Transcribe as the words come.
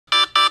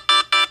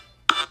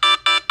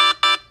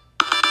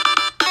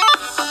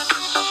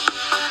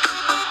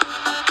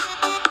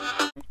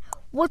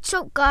What's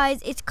up,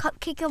 guys? It's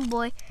Cupcake and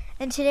Boy,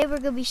 and today we're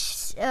gonna be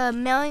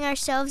mailing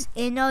ourselves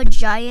in a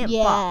giant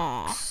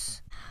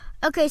box.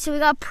 Okay, so we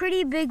got a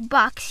pretty big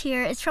box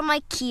here. It's from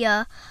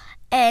IKEA,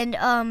 and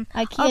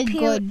IKEA is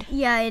good.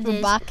 Yeah, it for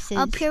is. Boxes.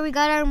 Up here we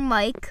got our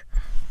mic.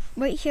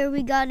 Right here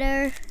we got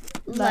our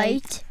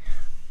light.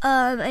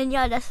 And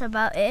yeah, that's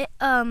about it.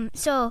 Yeah,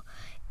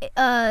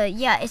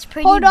 it's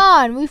pretty. Hold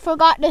on, we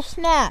forgot the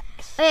snacks.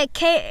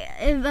 Okay,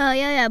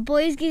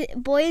 Boy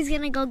is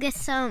gonna go get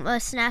some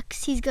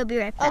snacks. He's gonna be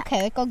right back.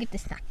 Okay, let's go get the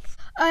snacks.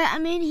 Alright,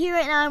 I'm in here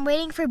right now. I'm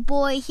waiting for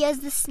Boy. He has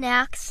the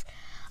snacks.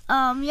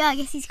 Yeah, I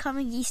guess he's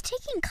coming. He's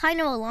taking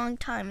kind of a long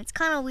time. It's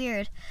kind of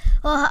weird.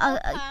 Well,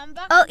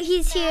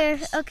 he's here.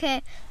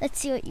 Okay, let's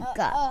see what you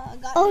got.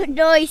 Oh,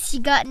 nice. You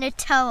got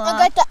Nutella.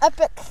 I got the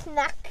epic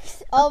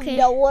snacks of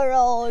the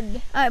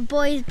world. Alright,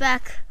 Boy's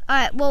back.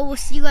 Alright, well, we'll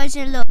see you guys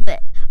in a little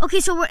bit. Okay,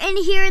 so we're in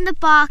here in the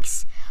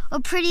box. We're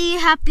pretty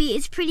happy.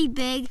 It's pretty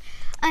big.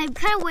 I'm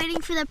kind of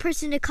waiting for that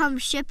person to come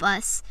ship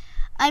us.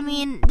 I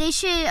mean, they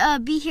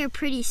should be here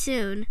pretty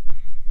soon.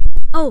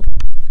 Oh,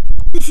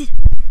 listen.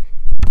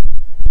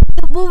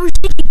 Well, we're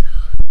shaking.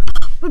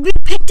 We're being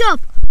picked up.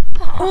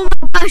 Oh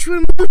my gosh,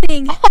 we're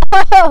moving.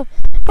 How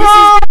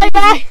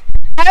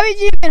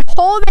is you even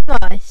holding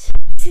us?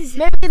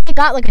 Maybe they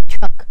got like a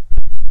truck.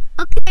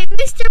 Okay,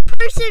 Mr.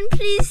 Person,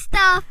 please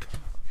stop.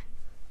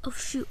 Oh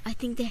shoot, I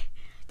think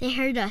they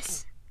heard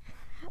us.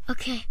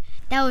 Okay,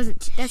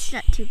 that's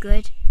not too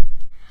good.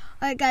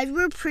 Alright guys,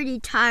 we're pretty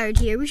tired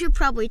here. We should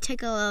probably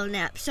take a little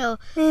nap. So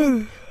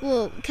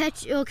we'll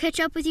catch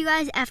up with you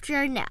guys after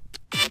our nap.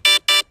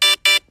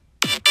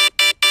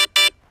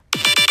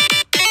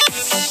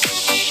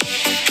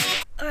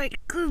 Alright,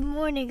 good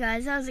morning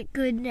guys. That was a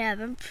good nap.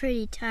 I'm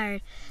pretty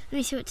tired. Let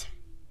me see what.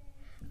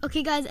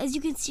 Okay guys, as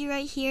you can see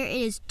right here,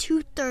 it is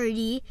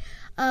 2:30.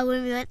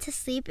 When we went to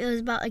sleep, it was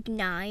about like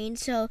 9.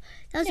 So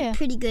that was a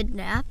pretty good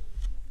nap.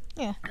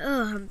 Yeah.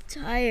 Oh, I'm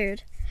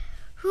tired.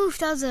 Whew,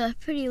 that was a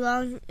pretty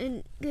long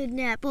and good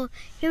nap. Well,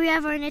 here we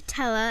have our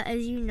Nutella,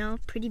 as you know,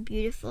 pretty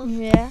beautiful.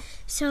 Yeah.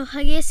 So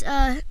I guess,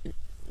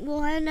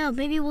 well, I don't know.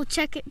 Maybe we'll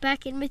check it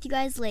back in with you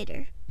guys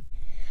later.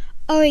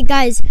 Alright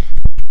guys,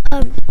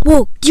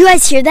 whoa, do you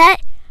guys hear that?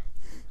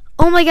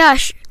 Oh my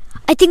gosh,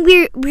 I think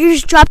we're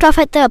just dropped off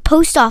at the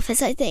post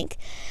office, I think.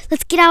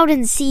 Let's get out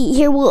and see.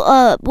 Here,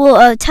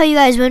 we'll tell you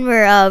guys when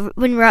we're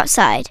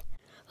outside.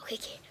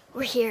 Okay,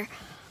 we're here.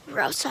 We're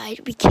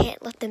outside. We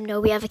can't let them know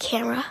we have a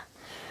camera.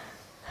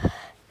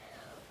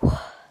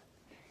 Okay,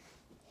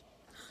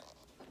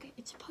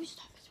 it's a post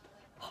office.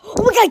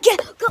 Oh my God!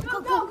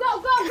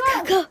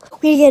 Go!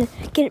 We're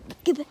gonna get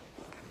it.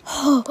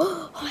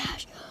 Oh my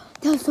gosh,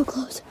 that was so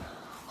close.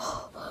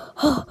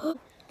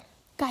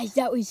 Guys,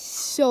 that was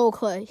so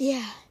close.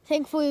 Yeah.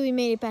 Thankfully, we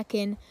made it back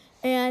in,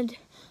 and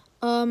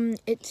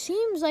it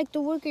seems like the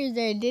workers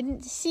there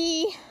didn't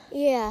see.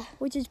 Yeah.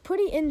 Which is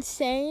pretty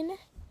insane.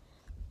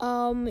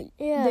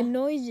 The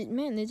noise,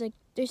 man,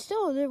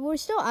 we're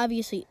still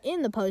obviously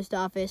in the post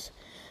office.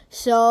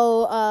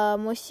 So,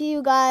 we'll see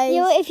you guys.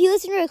 You know, if you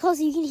listen really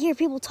closely, you can hear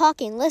people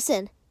talking.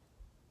 Listen.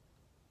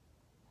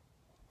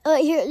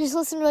 Here, just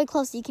listen really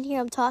closely. You can hear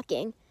them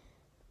talking.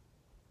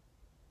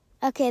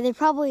 Okay, they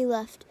probably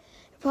left.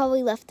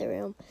 The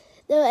room.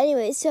 No,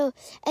 anyway, so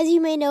as you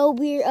may know,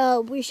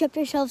 we shipped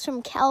ourselves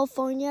from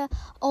California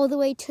all the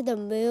way to the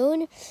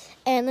moon,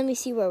 and let me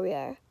see where we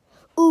are.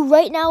 Ooh,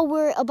 right now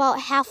we're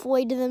about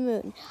halfway to the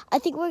moon. I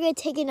think we're gonna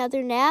take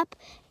another nap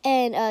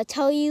and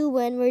tell you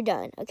when we're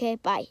done. Okay,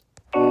 bye.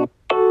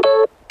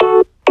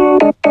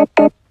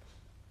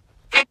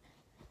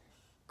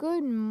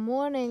 Good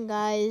morning,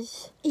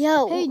 guys.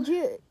 Yo. Hey,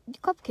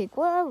 Cupcake,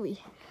 where are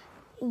we?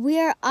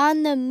 We're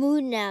on the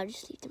moon now.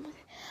 Just leave the mic.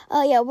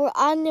 Yeah, we're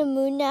on the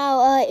moon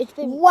now. It's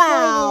been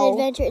quite an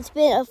adventure. It's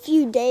been a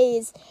few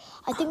days.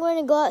 I think we're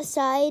gonna go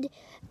outside,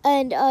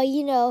 and as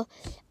you know,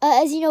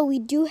 we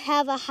do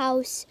have a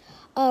house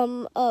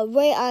right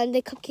on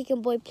the Cupcake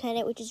and Boy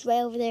planet, which is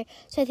right over there.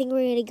 So I think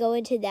we're gonna go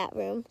into that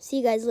room. See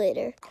you guys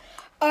later.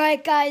 All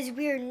right, guys,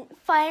 we're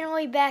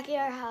finally back at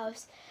our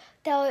house.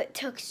 That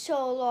took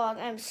so long.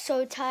 I'm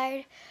so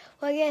tired.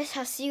 Well, I guess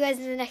I'll see you guys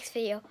in the next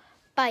video.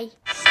 Bye.